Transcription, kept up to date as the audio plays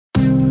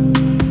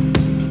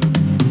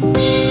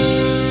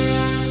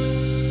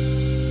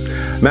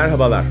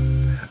Merhabalar.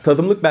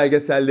 Tadımlık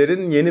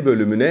belgesellerin yeni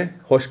bölümüne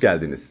hoş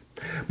geldiniz.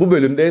 Bu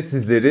bölümde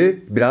sizleri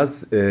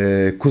biraz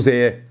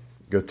kuzeye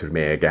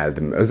götürmeye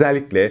geldim.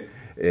 Özellikle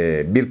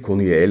bir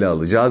konuyu ele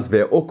alacağız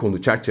ve o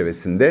konu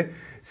çerçevesinde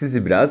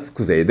sizi biraz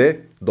kuzeyde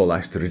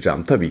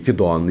dolaştıracağım. Tabii ki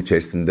Doğan'ın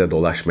içerisinde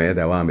dolaşmaya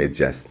devam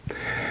edeceğiz.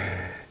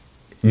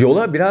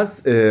 Yola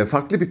biraz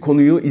farklı bir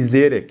konuyu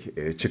izleyerek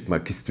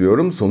çıkmak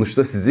istiyorum.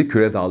 Sonuçta sizi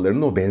Küre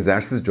Dağları'nın o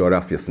benzersiz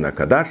coğrafyasına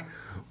kadar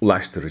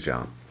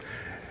ulaştıracağım.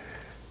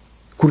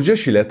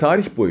 Kurucaşile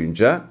tarih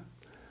boyunca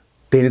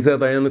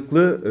denize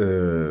dayanıklı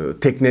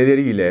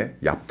tekneleriyle,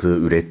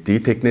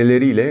 ürettiği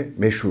tekneleriyle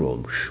meşhur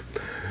olmuş.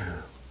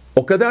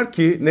 O kadar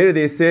ki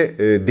neredeyse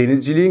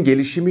denizciliğin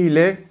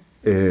gelişimiyle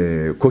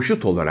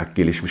koşut olarak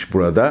gelişmiş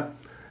burada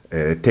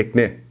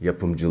tekne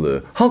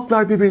yapımcılığı.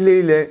 Halklar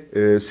birbirleriyle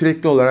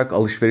sürekli olarak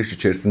alışveriş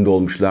içerisinde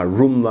olmuşlar.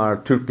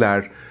 Rumlar,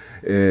 Türkler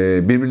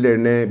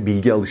birbirlerine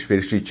bilgi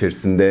alışverişi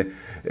içerisinde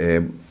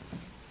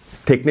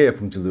tekne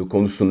yapımcılığı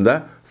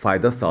konusunda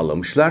fayda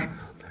sağlamışlar.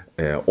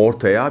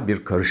 Ortaya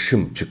bir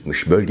karışım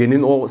çıkmış.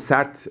 Bölgenin o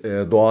sert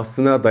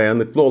doğasına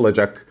dayanıklı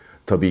olacak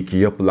tabii ki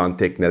yapılan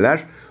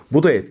tekneler.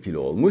 Bu da etkili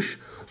olmuş.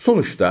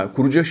 Sonuçta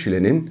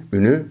Kurucaşile'nin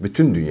ünü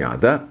bütün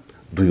dünyada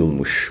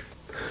duyulmuş.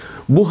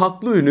 Bu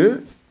haklı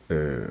ünü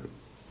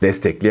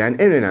destekleyen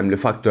en önemli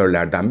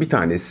faktörlerden bir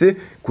tanesi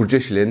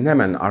Kurucaşile'nin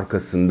hemen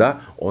arkasında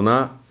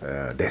ona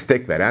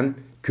destek veren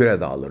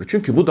Küre Dağları.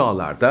 Çünkü bu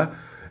dağlarda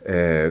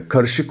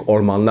karışık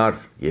ormanlar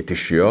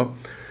yetişiyor.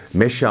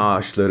 Meşe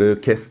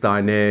ağaçları,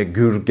 kestane,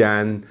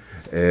 gürgen,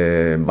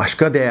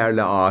 başka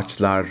değerli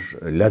ağaçlar,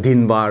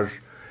 ladin var.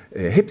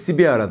 Hepsi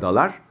bir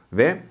aradalar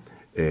ve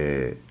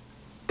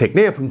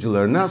tekne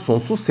yapımcılarına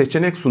sonsuz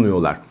seçenek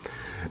sunuyorlar.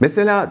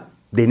 Mesela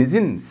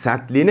denizin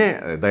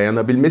sertliğine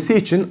dayanabilmesi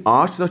için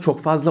ağaçla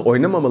çok fazla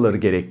oynamamaları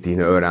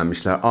gerektiğini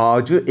öğrenmişler.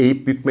 Ağacı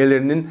eğip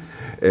bükmelerinin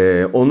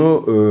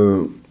onu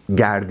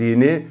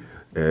gerdiğini,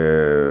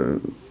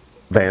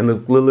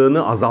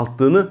 dayanıklılığını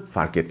azalttığını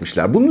fark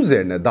etmişler. Bunun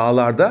üzerine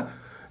dağlarda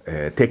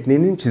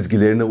teknenin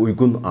çizgilerine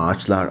uygun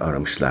ağaçlar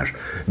aramışlar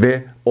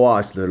ve o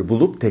ağaçları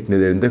bulup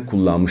teknelerinde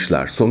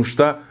kullanmışlar.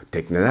 Sonuçta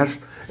tekneler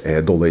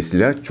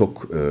dolayısıyla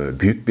çok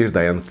büyük bir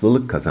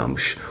dayanıklılık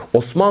kazanmış.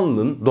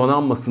 Osmanlı'nın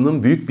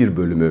donanmasının büyük bir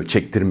bölümü,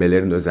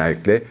 çektirmelerin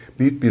özellikle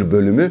büyük bir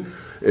bölümü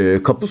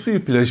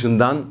Kapısuyu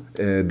plajından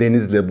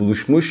denizle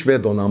buluşmuş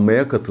ve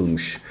donanmaya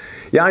katılmış.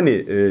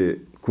 Yani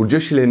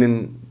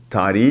Kurucaşile'nin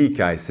tarihi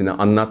hikayesini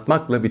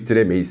anlatmakla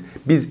bitiremeyiz.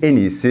 Biz en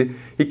iyisi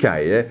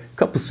hikayeye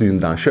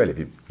Kapısuyu'ndan şöyle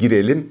bir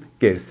girelim,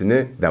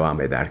 gerisini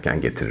devam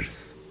ederken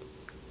getiririz.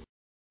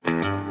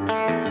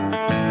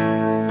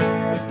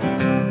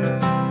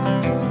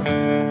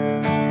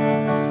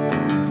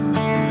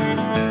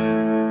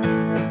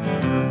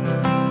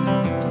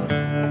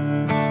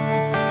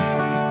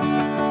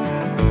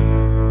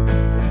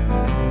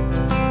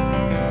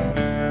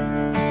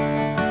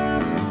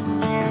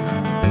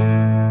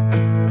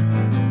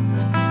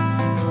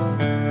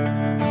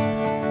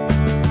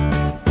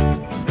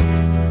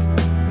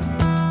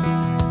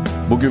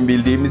 Bugün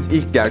bildiğimiz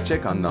ilk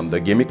gerçek anlamda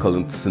gemi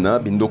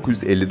kalıntısına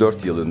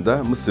 1954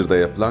 yılında Mısır'da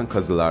yapılan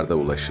kazılarda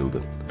ulaşıldı.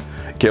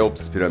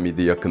 Keops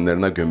piramidi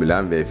yakınlarına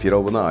gömülen ve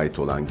Firavun'a ait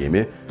olan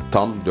gemi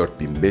tam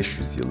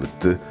 4500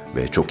 yıllıktı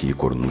ve çok iyi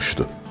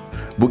korunmuştu.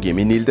 Bu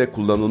gemi Nil'de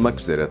kullanılmak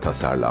üzere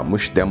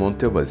tasarlanmış,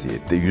 demonte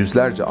vaziyette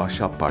yüzlerce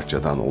ahşap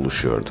parçadan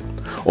oluşuyordu.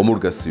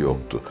 Omurgası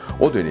yoktu.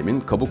 O dönemin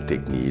kabuk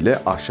tekniğiyle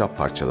ahşap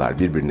parçalar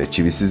birbirine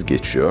çivisiz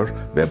geçiyor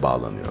ve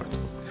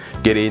bağlanıyordu.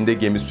 Gereğinde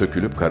gemi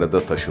sökülüp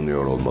karada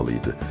taşınıyor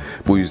olmalıydı.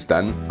 Bu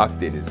yüzden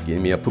Akdeniz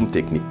gemi yapım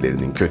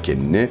tekniklerinin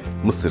kökenini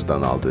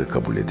Mısır'dan aldığı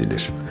kabul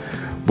edilir.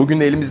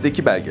 Bugün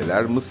elimizdeki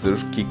belgeler Mısır,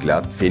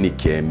 Kiklat,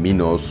 Fenike,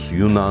 Minos,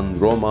 Yunan,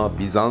 Roma,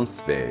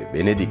 Bizans ve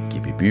Venedik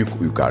gibi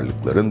büyük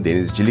uygarlıkların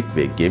denizcilik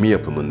ve gemi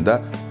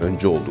yapımında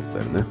önce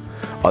olduklarını,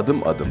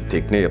 adım adım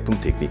tekne yapım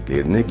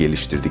tekniklerini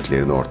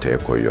geliştirdiklerini ortaya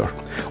koyuyor.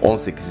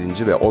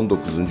 18. ve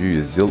 19.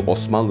 yüzyıl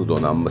Osmanlı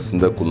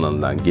donanmasında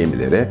kullanılan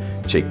gemilere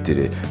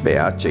çektiri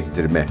veya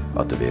çektirme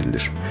adı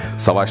verilir.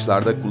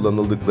 Savaşlarda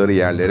kullanıldıkları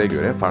yerlere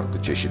göre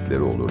farklı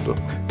çeşitleri olurdu.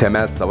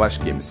 Temel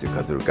savaş gemisi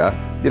kadırga,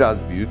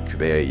 biraz büyük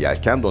veya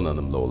yelken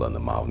donanımlı olanı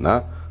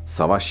mavna,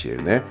 savaş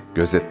yerine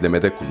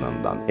gözetlemede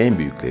kullanılan en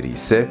büyükleri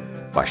ise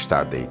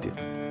baştardaydı.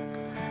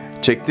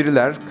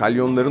 Çektiriler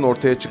kalyonların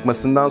ortaya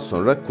çıkmasından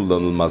sonra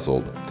kullanılmaz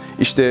oldu.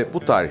 İşte bu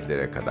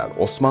tarihlere kadar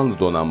Osmanlı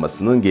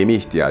donanmasının gemi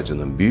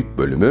ihtiyacının büyük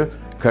bölümü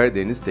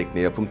Karadeniz tekne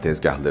yapım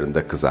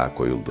tezgahlarında kızağa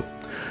koyuldu.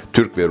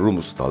 Türk ve Rum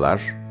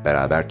ustalar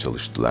beraber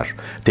çalıştılar.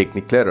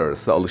 Teknikler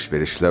arası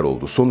alışverişler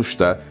oldu.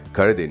 Sonuçta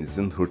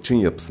Karadeniz'in hırçın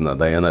yapısına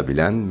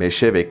dayanabilen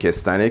meşe ve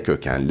kestane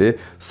kökenli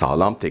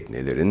sağlam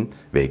teknelerin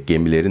ve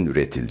gemilerin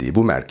üretildiği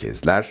bu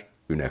merkezler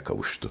üne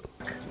kavuştu.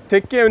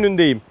 Tekke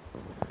önündeyim.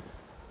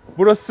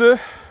 Burası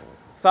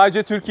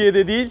sadece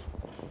Türkiye'de değil,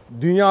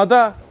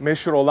 dünyada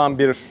meşhur olan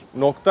bir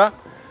nokta.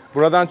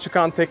 Buradan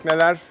çıkan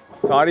tekneler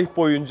tarih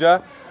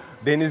boyunca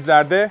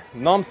denizlerde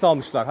nam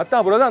salmışlar.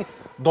 Hatta buradan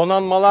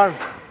donanmalar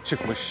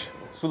çıkmış,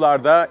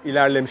 sularda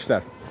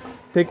ilerlemişler.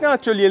 Tekne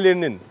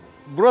atölyelerinin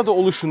burada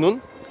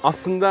oluşunun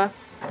aslında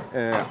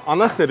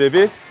ana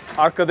sebebi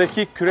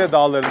arkadaki Küre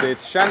dağlarında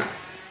yetişen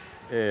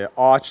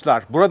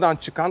ağaçlar. Buradan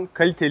çıkan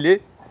kaliteli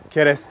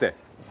kereste.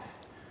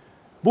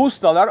 Bu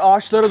ustalar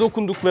ağaçlara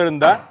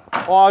dokunduklarında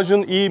o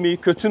ağacın iyi mi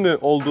kötü mü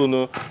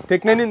olduğunu,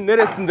 teknenin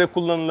neresinde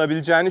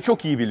kullanılabileceğini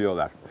çok iyi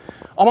biliyorlar.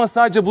 Ama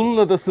sadece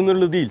bununla da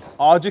sınırlı değil.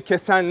 Ağacı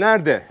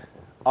kesenler de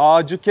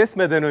ağacı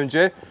kesmeden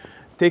önce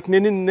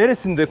teknenin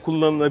neresinde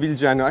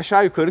kullanılabileceğini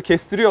aşağı yukarı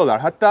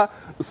kestiriyorlar. Hatta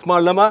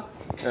ısmarlama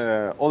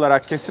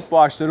olarak kesip bu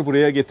ağaçları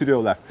buraya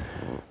getiriyorlar.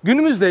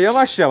 Günümüzde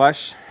yavaş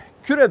yavaş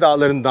Küre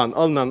dağlarından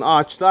alınan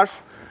ağaçlar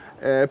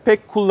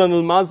pek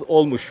kullanılmaz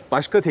olmuş.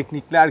 Başka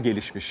teknikler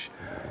gelişmiş.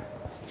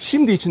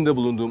 Şimdi içinde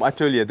bulunduğum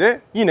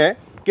atölyede yine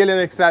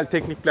geleneksel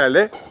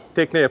tekniklerle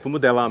tekne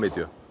yapımı devam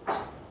ediyor.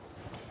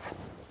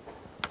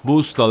 Bu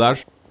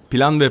ustalar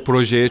plan ve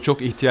projeye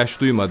çok ihtiyaç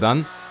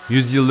duymadan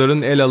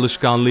yüzyılların el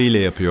alışkanlığı ile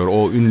yapıyor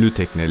o ünlü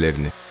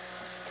teknelerini.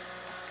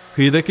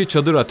 Kıyıdaki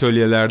çadır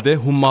atölyelerde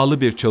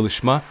hummalı bir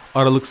çalışma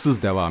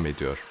aralıksız devam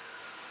ediyor.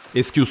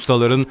 Eski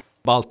ustaların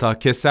balta,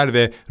 keser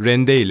ve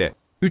rende ile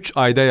 3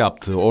 ayda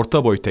yaptığı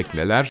orta boy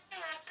tekneler,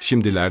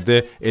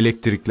 şimdilerde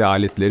elektrikli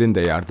aletlerin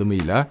de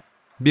yardımıyla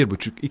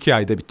 1,5-2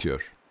 ayda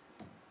bitiyor.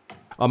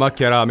 Ama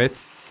keramet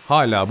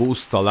hala bu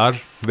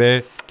ustalar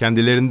ve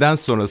kendilerinden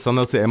sonra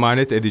sanatı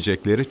emanet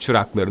edecekleri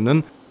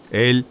çıraklarının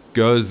el,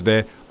 göz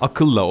ve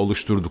akılla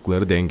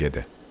oluşturdukları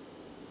dengede.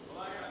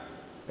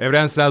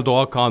 Evrensel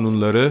doğa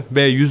kanunları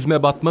ve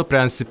yüzme batma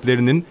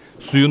prensiplerinin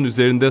suyun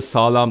üzerinde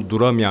sağlam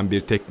duramayan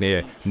bir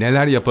tekneye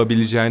neler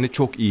yapabileceğini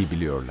çok iyi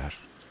biliyorlar.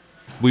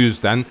 Bu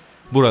yüzden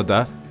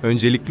burada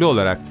öncelikli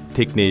olarak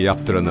tekneyi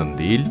yaptıranın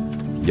değil,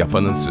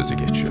 yapanın sözü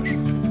geçiyor.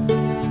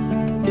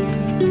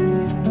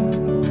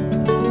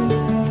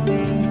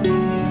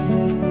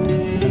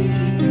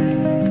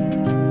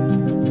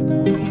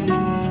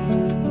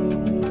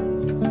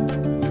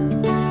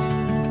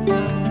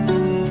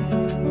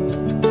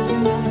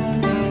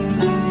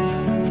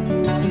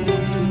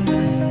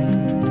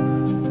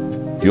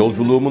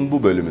 Yolculuğumun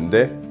bu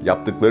bölümünde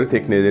yaptıkları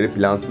tekneleri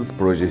plansız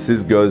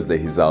projesiz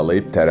gözle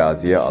hizalayıp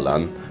teraziye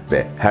alan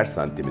ve her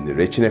santimini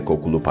reçine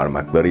kokulu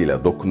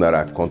parmaklarıyla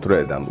dokunarak kontrol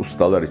eden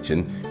ustalar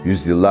için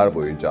yüzyıllar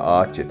boyunca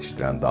ağaç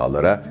yetiştiren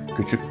dağlara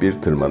küçük bir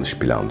tırmanış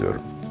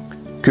planlıyorum.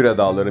 Küre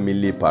Dağları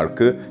Milli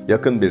Parkı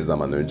yakın bir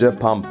zaman önce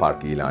Pam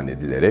Park ilan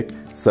edilerek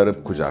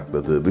sarıp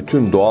kucakladığı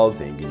bütün doğal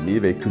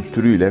zenginliği ve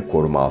kültürüyle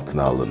koruma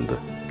altına alındı.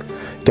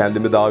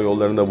 Kendimi dağ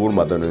yollarına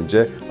vurmadan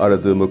önce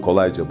aradığımı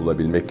kolayca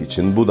bulabilmek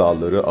için bu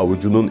dağları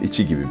avucunun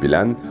içi gibi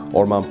bilen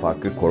Orman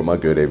Parkı koruma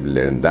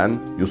görevlilerinden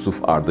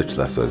Yusuf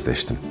Ardıç'la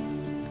sözleştim.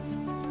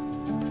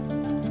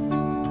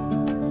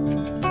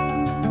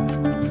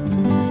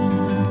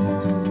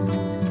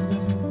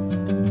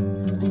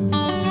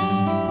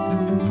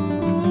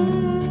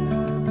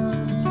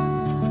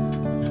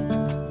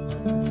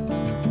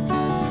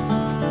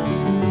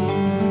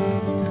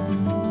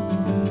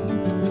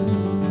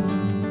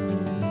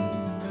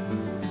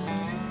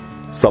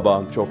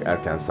 Sabahın çok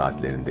erken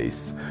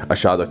saatlerindeyiz.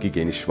 Aşağıdaki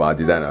geniş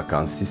vadiden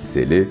akan sis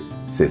seli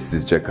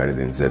sessizce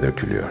Karadeniz'e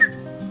dökülüyor.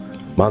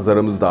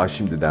 Manzaramız daha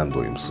şimdiden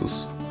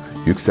doyumsuz.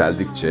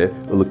 Yükseldikçe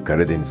ılık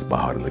Karadeniz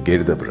baharını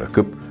geride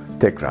bırakıp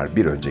tekrar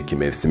bir önceki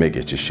mevsime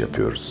geçiş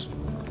yapıyoruz.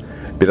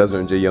 Biraz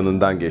önce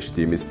yanından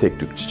geçtiğimiz tek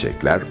tük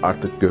çiçekler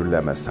artık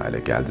görülemez hale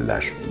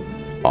geldiler.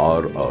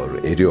 Ağır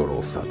ağır eriyor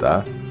olsa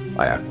da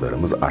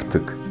ayaklarımız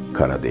artık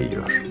kara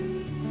değiyor.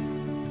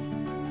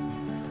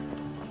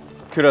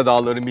 Küre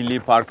Dağları Milli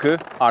Parkı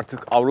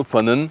artık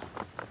Avrupa'nın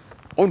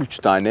 13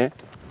 tane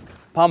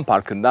Pam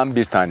Parkı'ndan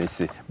bir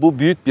tanesi. Bu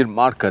büyük bir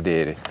marka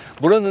değeri.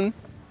 Buranın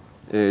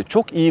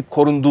çok iyi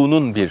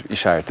korunduğunun bir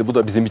işareti. Bu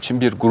da bizim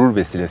için bir gurur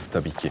vesilesi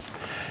tabii ki.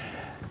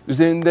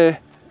 Üzerinde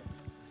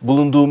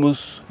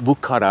bulunduğumuz bu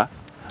kara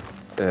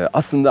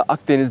aslında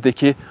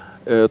Akdeniz'deki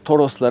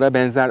Toroslara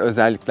benzer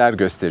özellikler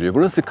gösteriyor.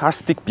 Burası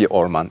karstik bir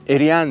orman,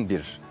 eriyen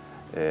bir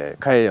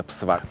kaya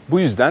yapısı var. Bu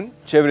yüzden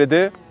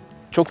çevrede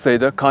çok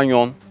sayıda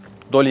kanyon,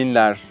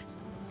 dolinler,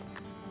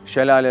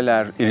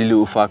 şelaleler, irili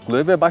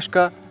ufaklı ve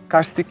başka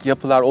karstik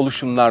yapılar,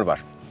 oluşumlar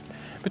var.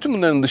 Bütün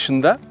bunların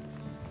dışında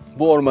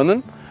bu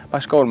ormanın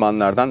başka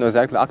ormanlardan,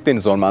 özellikle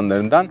Akdeniz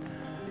ormanlarından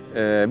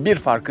bir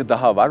farkı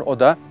daha var. O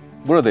da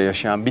burada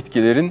yaşayan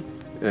bitkilerin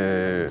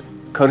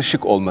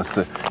karışık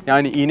olması.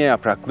 Yani iğne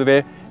yapraklı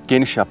ve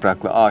geniş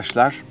yapraklı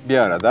ağaçlar bir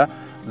arada.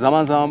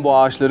 Zaman zaman bu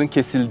ağaçların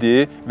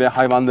kesildiği ve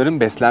hayvanların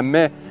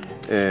beslenme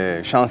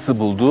şansı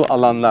bulduğu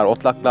alanlar,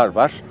 otlaklar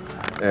var.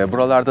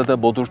 Buralarda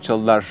da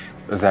bodurçalılar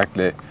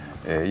özellikle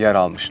yer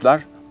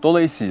almışlar.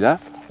 Dolayısıyla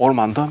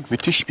ormanda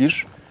müthiş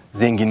bir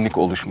zenginlik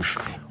oluşmuş.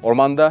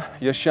 Ormanda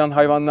yaşayan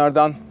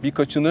hayvanlardan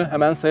birkaçını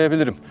hemen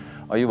sayabilirim.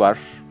 Ayı var,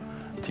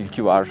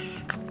 tilki var.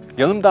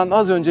 Yanımdan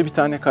az önce bir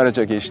tane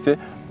karaca geçti.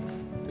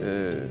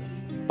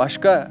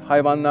 Başka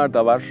hayvanlar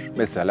da var.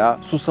 Mesela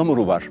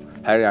susamuru var.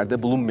 Her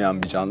yerde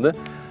bulunmayan bir canlı.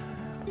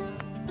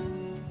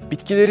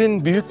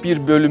 Bitkilerin büyük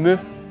bir bölümü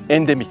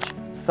endemik.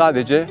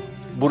 Sadece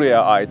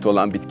buraya ait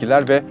olan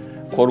bitkiler ve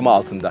koruma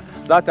altında.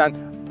 Zaten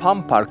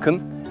Pam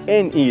Park'ın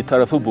en iyi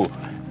tarafı bu.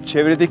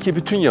 Çevredeki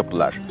bütün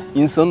yapılar,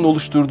 insanın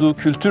oluşturduğu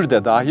kültür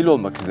de dahil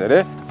olmak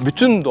üzere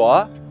bütün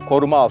doğa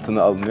koruma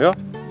altına alınıyor.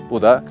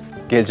 Bu da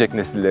gelecek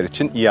nesiller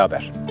için iyi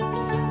haber.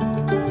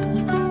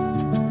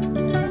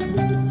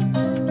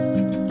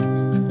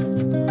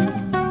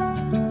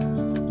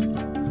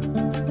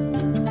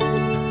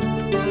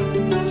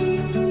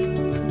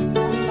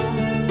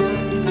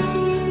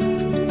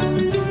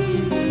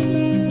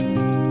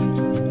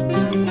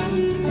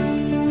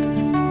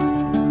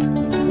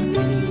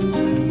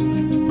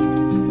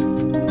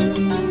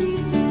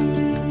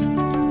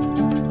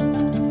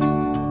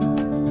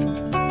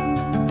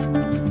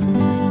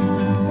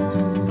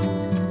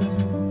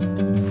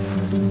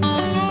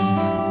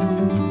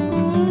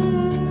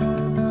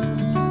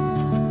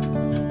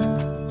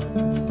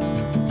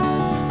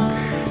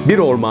 Bir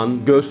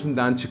orman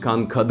göğsünden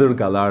çıkan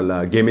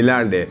kadırgalarla,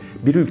 gemilerle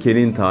bir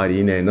ülkenin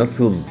tarihine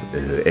nasıl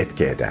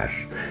etki eder?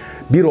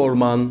 Bir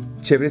orman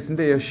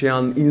çevresinde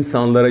yaşayan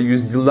insanlara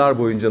yüzyıllar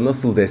boyunca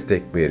nasıl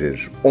destek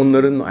verir?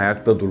 Onların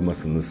ayakta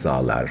durmasını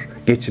sağlar,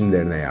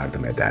 geçimlerine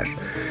yardım eder.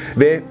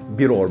 Ve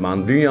bir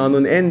orman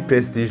dünyanın en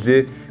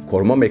prestijli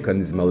koruma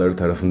mekanizmaları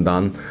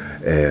tarafından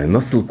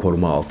nasıl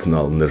koruma altına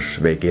alınır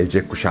ve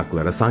gelecek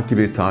kuşaklara sanki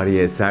bir tarihi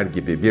eser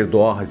gibi, bir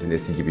doğa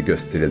hazinesi gibi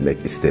gösterilmek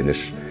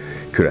istenir.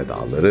 Küre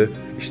Dağları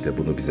işte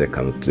bunu bize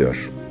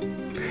kanıtlıyor.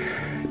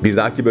 Bir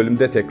dahaki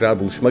bölümde tekrar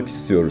buluşmak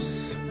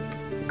istiyoruz.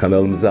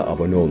 Kanalımıza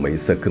abone olmayı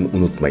sakın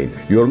unutmayın.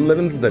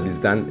 Yorumlarınızı da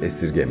bizden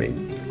esirgemeyin.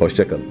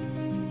 Hoşça kalın.